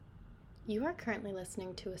You are currently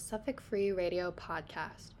listening to a Suffolk Free Radio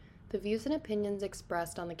podcast. The views and opinions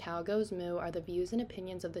expressed on The Cow Goes Moo are the views and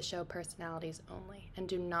opinions of the show personalities only, and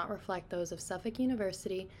do not reflect those of Suffolk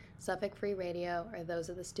University, Suffolk Free Radio, or those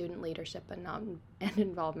of the Student Leadership and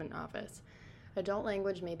Involvement Office. Adult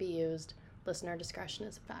language may be used. Listener discretion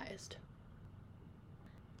is advised.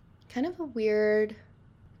 Kind of a weird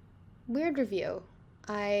review.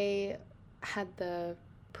 I had the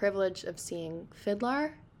privilege of seeing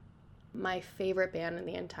Fiddler, my favorite band in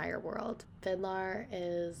the entire world. Fiddler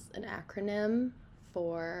is an acronym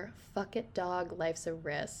for Fuck It Dog, Life's a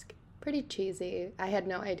Risk. Pretty cheesy. I had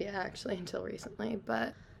no idea actually until recently,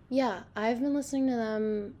 but yeah, I've been listening to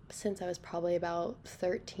them since I was probably about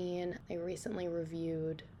 13. I recently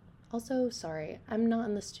reviewed. Also, sorry, I'm not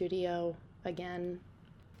in the studio again.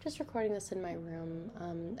 Just recording this in my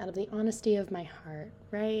room, out of the honesty of my heart,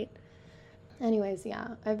 right? Anyways, yeah,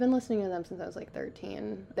 I've been listening to them since I was like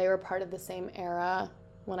 13. They were part of the same era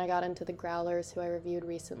when I got into the Growlers, who I reviewed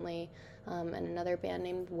recently, and another band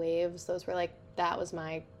named Waves. Those were like, that was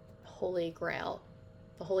my holy grail.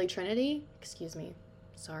 The Holy Trinity? Excuse me.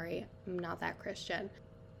 Sorry, I'm not that Christian.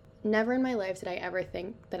 Never in my life did I ever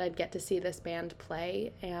think that I'd get to see this band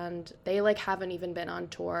play, and they like haven't even been on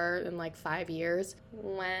tour in like 5 years.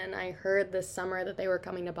 When I heard this summer that they were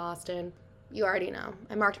coming to Boston, you already know.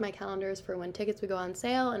 I marked my calendars for when tickets would go on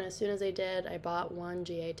sale, and as soon as they did, I bought one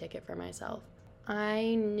GA ticket for myself.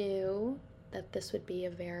 I knew that this would be a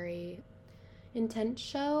very intense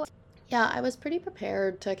show. Yeah, I was pretty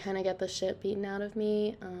prepared to kind of get the shit beaten out of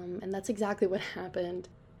me, and that's exactly what happened.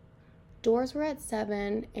 Doors were at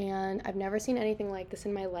 7, and I've never seen anything like this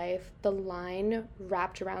in my life. The line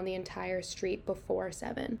wrapped around the entire street before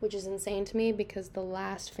 7, which is insane to me because the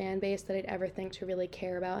last fan base that I'd ever think to really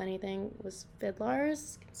care about anything was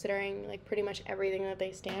Fiddlers, considering like pretty much everything that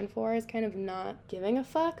they stand for is kind of not giving a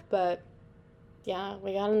fuck. But yeah,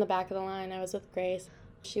 we got in the back of the line. I was with Grace.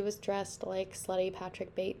 She was dressed like slutty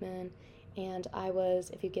Patrick Bateman, and I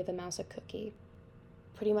was If You Give a Mouse a Cookie.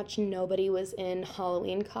 Pretty much nobody was in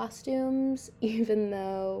Halloween costumes, even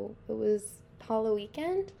though it was Halloween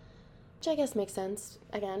weekend, which I guess makes sense.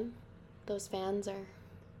 Again, those fans are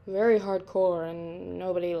very hardcore and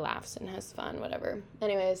nobody laughs and has fun, whatever.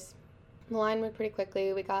 Anyways, the line went pretty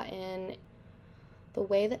quickly. We got in. The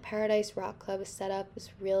way that Paradise Rock Club is set up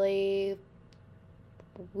is really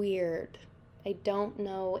weird. I don't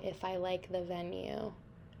know if I like the venue.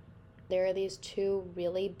 There are these 2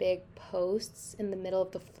 really big posts in the middle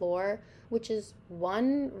of the floor, which is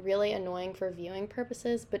 1, really annoying for viewing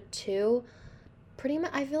purposes, but 2, pretty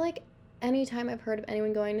much, I feel like anytime I've heard of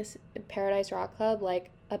anyone going to Paradise Rock Club,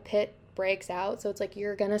 like a pit breaks out, so it's like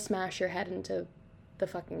you're gonna smash your head into the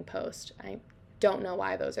fucking post. I don't know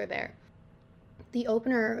why those are there. The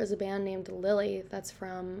opener is a band named Lily that's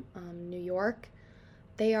from New York.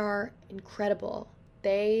 They are incredible.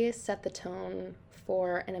 They set the tone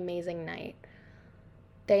for an amazing night.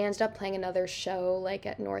 They ended up playing another show like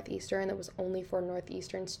at Northeastern that was only for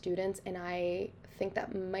Northeastern students, and I think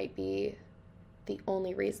that might be the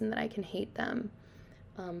only reason that I can hate them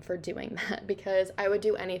for doing that, because I would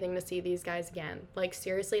do anything to see these guys again. Like,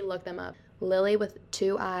 seriously, look them up. Lily with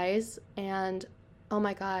 2 eyes, and oh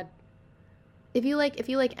my god, if you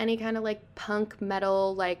like any kind of like punk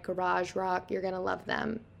metal, like garage rock, you're gonna love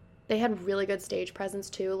them. They had really good stage presence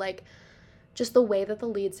too, like just the way that the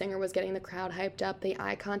lead singer was getting the crowd hyped up, the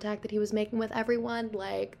eye contact that he was making with everyone,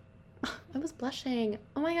 like, I was blushing.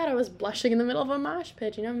 Oh my god, I was blushing in the middle of a mosh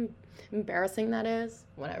pit. You know how embarrassing that is?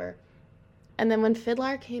 Whatever. And then when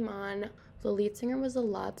Fiddler came on, the lead singer was a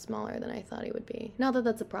lot smaller than I thought he would be. Not that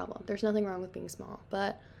that's a problem. There's nothing wrong with being small,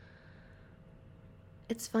 but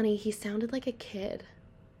it's funny, he sounded like a kid.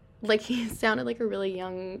 Like, he sounded like a really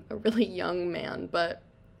young man, but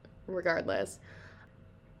regardless.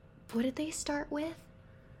 What did they start with?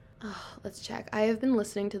 Oh, let's check. I have been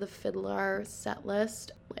listening to the Fiddler set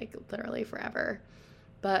list, like, literally forever.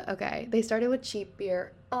 But, okay, they started with Cheap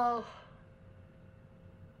Beer. Oh,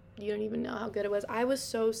 you don't even know how good it was. I was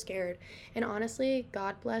so scared. And honestly,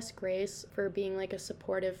 God bless Grace for being, like, a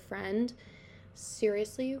supportive friend.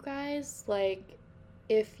 Seriously, you guys, like,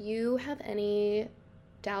 if you have any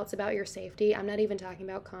doubts about your safety, I'm not even talking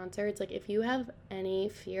about concerts, like, if you have any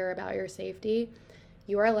fear about your safety,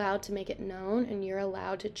 you are allowed to make it known, and you're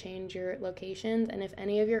allowed to change your locations. And if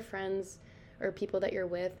any of your friends or people that you're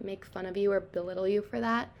with make fun of you or belittle you for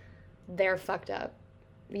that, they're fucked up.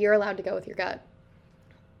 You're allowed to go with your gut.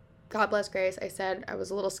 God bless Grace. I said I was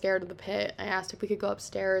a little scared of the pit. I asked if we could go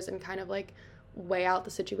upstairs and kind of like weigh out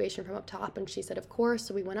the situation from up top, and she said of course.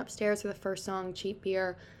 So we went upstairs for the first song, Cheap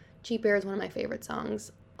Beer. Cheap Beer is one of my favorite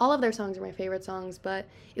songs. all of their songs are my favorite songs, but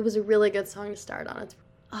it was a really good song to start on.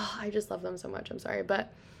 I just love them so much. I'm sorry,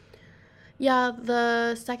 but yeah,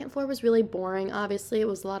 the second floor was really boring. Obviously, it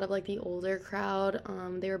was a lot of like the older crowd.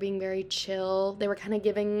 They were being very chill. They were kind of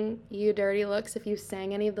giving you dirty looks if you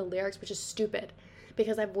sang any of the lyrics, which is stupid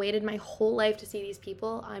because I've waited my whole life to see these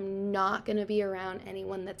people. I'm not going to be around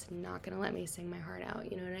anyone that's not going to let me sing my heart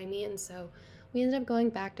out. You know what I mean? So we ended up going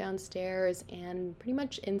back downstairs, and pretty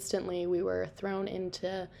much instantly we were thrown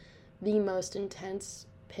into the most intense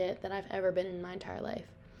pit that I've ever been in my entire life.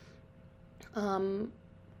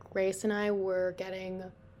 Grace and I were getting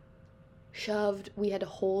shoved. We had to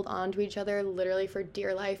hold on to each other literally for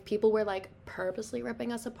dear life. People were like purposely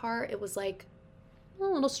ripping us apart. It was like a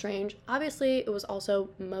little strange. Obviously, it was also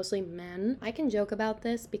mostly men. I can joke about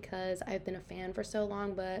this because I've been a fan for so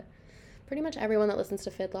long, but pretty much everyone that listens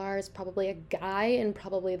to Fiddler is probably a guy and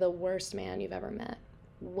probably the worst man you've ever met.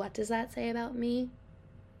 What does that say about me?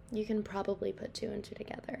 You can probably put two and two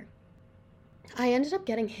together. I ended up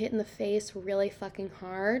getting hit in the face really fucking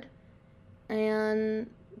hard, and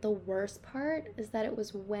the worst part is that it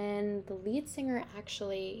was when the lead singer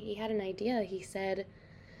he had an idea. He said,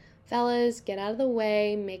 fellas, get out of the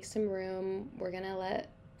way, make some room, we're gonna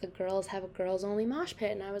let the girls have a girls only mosh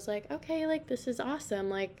pit. And I was like, okay, like this is awesome,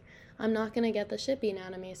 like I'm not gonna get the shit beaten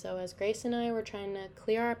out of me. So as Grace and I were trying to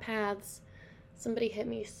clear our paths, somebody hit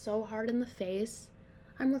me so hard in the face.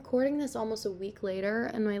 I'm recording this almost a week later,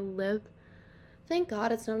 and my lip, thank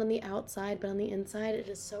God it's not on the outside, but on the inside it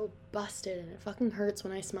is so busted, and it fucking hurts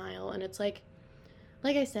when I smile. And it's like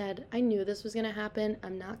I said, I knew this was gonna happen.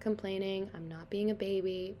 I'm not complaining, I'm not being a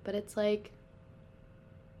baby, but it's like,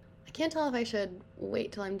 I can't tell if I should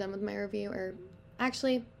wait till I'm done with my review, or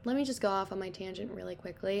actually, let me just go off on my tangent really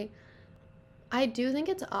quickly. I do think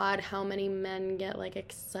it's odd how many men get like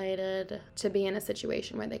excited to be in a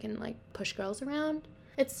situation where they can like push girls around.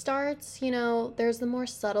 It starts, there's the more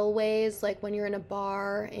subtle ways, like when you're in a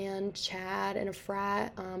bar and Chad in a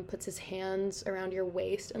frat puts his hands around your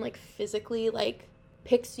waist and like physically like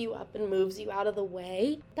picks you up and moves you out of the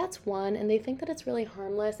way. That's one, and they think that it's really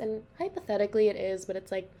harmless, and hypothetically it is, but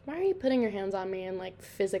it's like, why are you putting your hands on me and like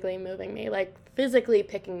physically moving me, like physically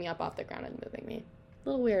picking me up off the ground and moving me? A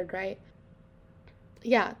little weird, right?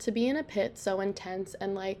 Yeah, to be in a pit so intense,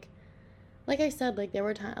 and like I said, like there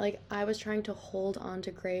were times like I was trying to hold on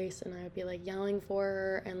to Grace, and I would be like yelling for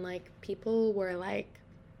her, and like people were like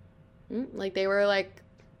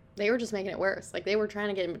they were just making it worse. Like they were trying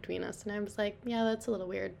to get in between us, and I was like, yeah, that's a little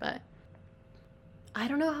weird, but I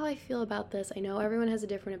don't know how I feel about this. I know everyone has a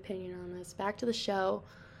different opinion on this. Back to the show.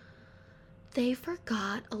 They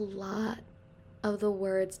forgot a lot of the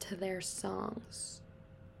words to their songs.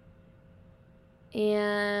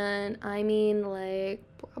 And I mean, like,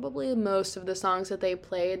 probably most of the songs that they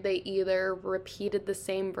played, they either repeated the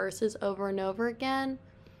same verses over and over again,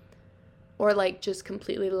 or like just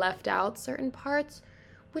completely left out certain parts,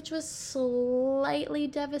 which was slightly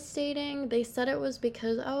devastating. They said it was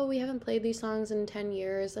because, we haven't played these songs in 10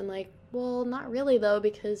 years, and like, well, not really though,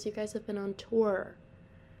 because you guys have been on tour.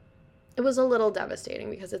 It was a little devastating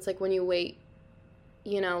because it's like when you wait,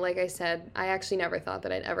 like I said, I actually never thought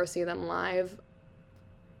that I'd ever see them live.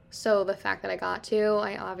 So the fact that I got to,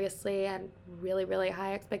 I obviously had really, really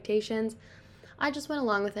high expectations. I just went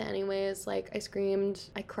along with it anyways. Like, I screamed.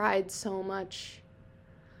 I cried so much.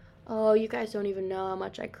 Oh, you guys don't even know how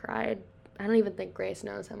much I cried. I don't even think Grace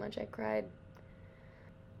knows how much I cried.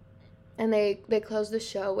 And they closed the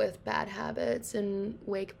show with Bad Habits and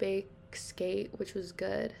Wake, Bake, Skate, which was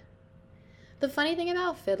good. The funny thing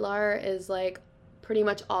about Fiddler is, like, pretty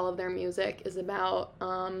much all of their music is about,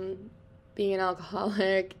 being an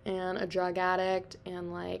alcoholic and a drug addict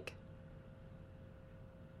and like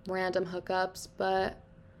random hookups, but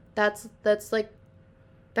that's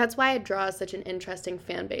why it draws such an interesting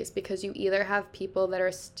fan base, because you either have people that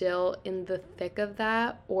are still in the thick of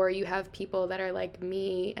that, or you have people that are like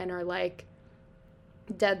me and are like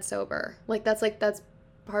dead sober. That's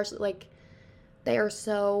partially, like, they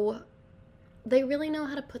really know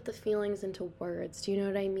how to put the feelings into words. Do you know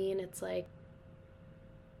what I mean? It's like,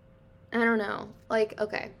 I don't know. Like,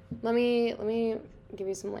 okay, let me give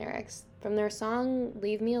you some lyrics. From their song,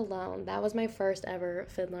 Leave Me Alone, that was my first ever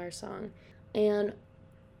Fiddler song. And,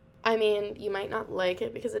 I mean, you might not like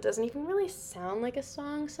it because it doesn't even really sound like a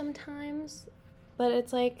song sometimes. But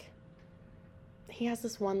it's like, he has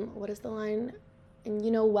this one, what is the line? And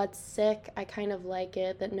you know what's sick? I kind of like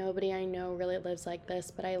it, that nobody I know really lives like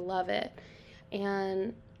this, but I love it.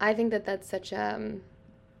 And I think that that's such a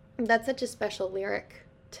special lyric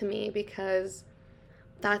to me, because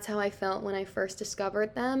that's how I felt when I first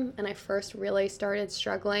discovered them and I first really started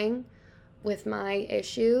struggling with my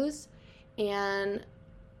issues, and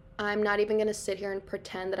I'm not even gonna sit here and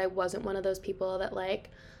pretend that I wasn't one of those people that, like,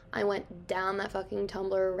 I went down that fucking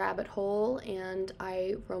Tumblr rabbit hole and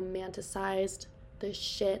I romanticized the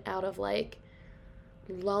shit out of, like,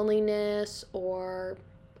 loneliness or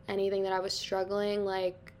anything that I was struggling.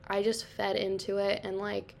 Like, I just fed into it, and,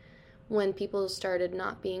 like, when people started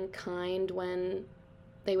not being kind when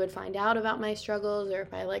they would find out about my struggles, or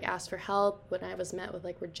if I, like, asked for help, when I was met with,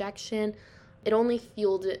 like, rejection, it only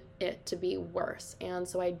fueled it to be worse. And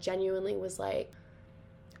so I genuinely was like,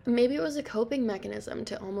 maybe it was a coping mechanism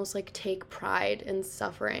to almost, like, take pride in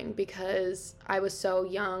suffering, because I was so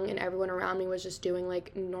young and everyone around me was just doing,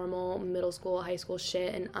 like, normal middle school, high school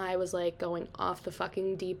shit, and I was, like, going off the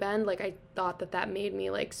fucking deep end. Like, I thought that made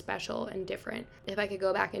me, like, special and different. If I could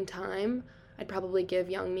go back in time, I'd probably give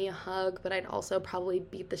young me a hug, but I'd also probably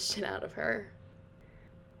beat the shit out of her.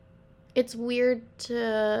 It's weird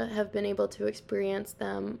to have been able to experience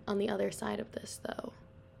them on the other side of this, though.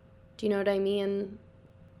 Do you know what I mean?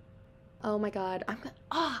 Oh my god, I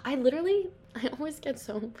always get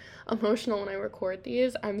so emotional when I record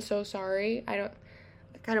these. I'm so sorry. I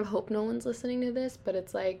kind of hope no one's listening to this, but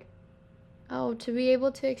it's like, oh, to be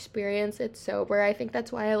able to experience it sober, I think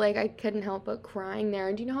that's why I couldn't help but crying there.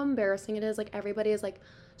 And do you know how embarrassing it is? Like, everybody is, like,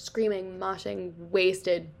 screaming, moshing,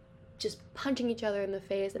 wasted, just punching each other in the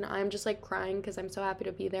face, and I'm just, like, crying because I'm so happy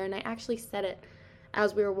to be there. And I actually said it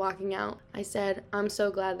as we were walking out. I said, I'm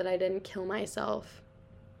so glad that I didn't kill myself.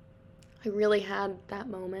 I really had that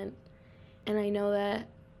moment. And I know that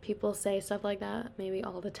people say stuff like that maybe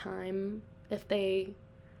all the time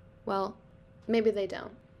maybe they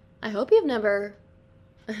don't. I hope you've never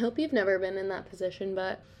been in that position,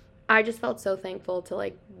 but I just felt so thankful to,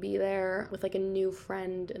 like, be there with, like, a new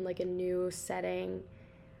friend and, like, a new setting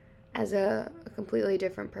as a completely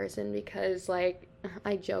different person, because, like,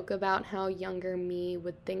 I joke about how younger me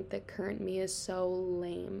would think that current me is so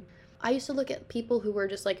lame. I used to look at people who were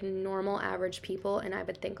just, like, normal, average people, and I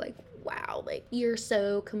would think, like, wow, like, you're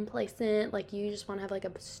so complacent, like, you just want to have, like,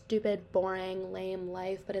 a stupid, boring, lame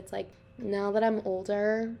life. But it's like, now that I'm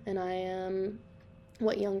older and I am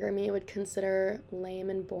what younger me would consider lame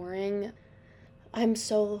and boring, I'm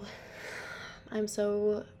so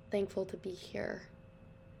thankful to be here.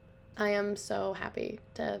 I am so happy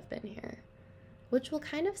to have been here, which will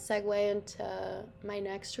kind of segue into my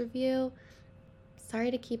next review. Sorry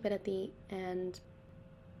to keep it at the end.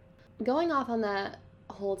 Going off on that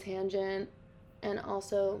whole tangent, and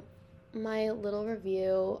also my little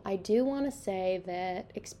review, I do want to say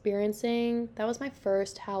that that was my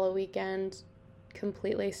first Halloween weekend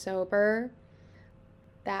completely sober.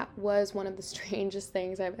 That was one of the strangest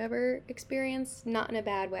things I've ever experienced, not in a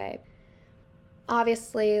bad way.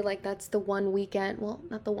 Obviously, like, that's the one weekend, well,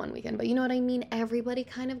 not the one weekend, but you know what I mean? Everybody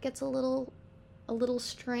kind of gets a little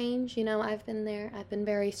strange, you know. I've been there. I've been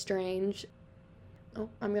very strange. Oh,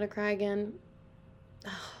 I'm gonna cry again.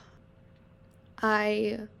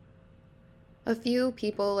 A few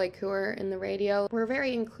people, like, who are in the radio were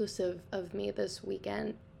very inclusive of me this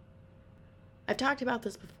weekend. I've talked about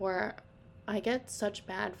this before. I get such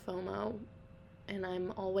bad FOMO, and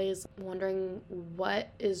I'm always wondering what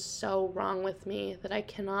is so wrong with me that I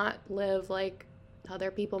cannot live like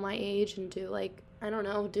other people my age and do, like, I don't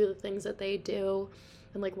know, do the things that they do.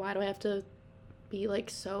 And, like, why do I have to be,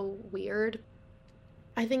 like, so weird?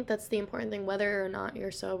 I think that's the important thing, whether or not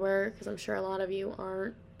you're sober, because I'm sure a lot of you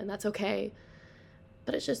aren't, and that's okay.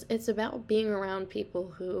 But it's about being around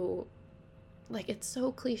people who, like, it's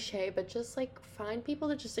so cliche, but just, like, find people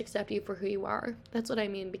that just accept you for who you are. That's what I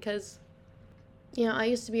mean, because, you know, I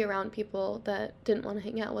used to be around people that didn't want to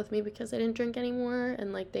hang out with me because I didn't drink anymore,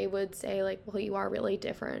 and, like, they would say, like, well, you are really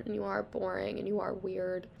different, and you are boring, and you are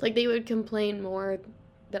weird. Like, they would complain more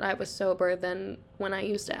that I was sober than when I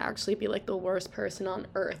used to actually be, like, the worst person on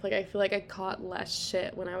earth. Like, I feel like I caught less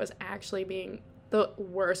shit when I was actually being the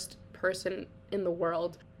worst person in the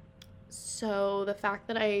world. So the fact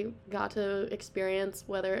that I got to experience,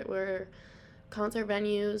 whether it were concert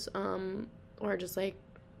venues, or just, like,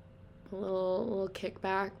 a little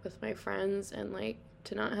kickback with my friends, and, like,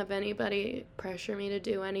 to not have anybody pressure me to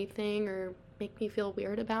do anything or make me feel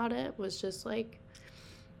weird about it, was just, like,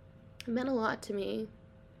 it meant a lot to me.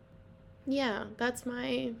 Yeah, that's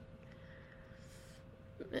not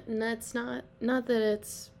that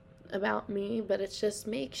it's about me, but it's just,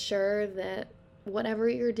 make sure that whatever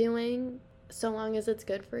you're doing, so long as it's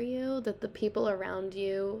good for you, that the people around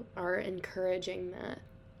you are encouraging that.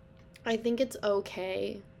 I think it's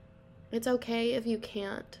okay. It's okay if you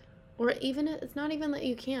can't. Or even, it's not even that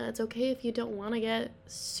you can't. It's okay if you don't want to get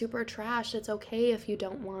super trashed. It's okay if you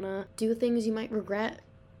don't want to do things you might regret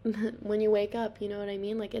when you wake up, you know what I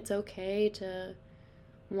mean? Like, it's okay to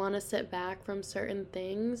want to sit back from certain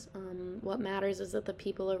things. What matters is that the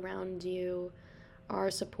people around you are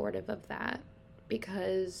supportive of that,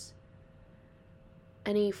 because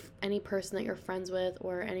any person that you're friends with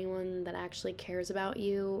or anyone that actually cares about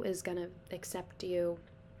you is going to accept you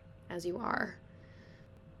as you are.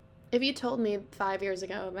 If you told me 5 years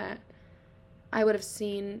ago that I would have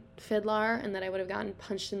seen Fiddler and that I would have gotten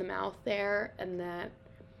punched in the mouth there and that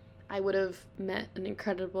I would have met an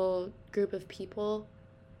incredible group of people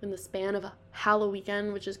in the span of a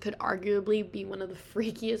Halloween, which could arguably be one of the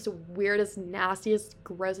freakiest, weirdest, nastiest,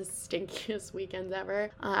 grossest, stinkiest weekends ever,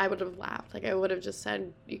 I would have laughed. Like, I would have just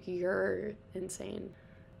said, you're insane.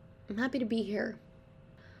 I'm happy to be here.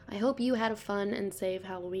 I hope you had a fun and safe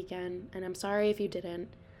Halloween, and I'm sorry if you didn't.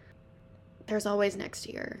 There's always next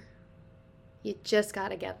year. You just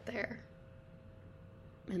gotta get there.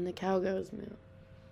 And the cow goes moo.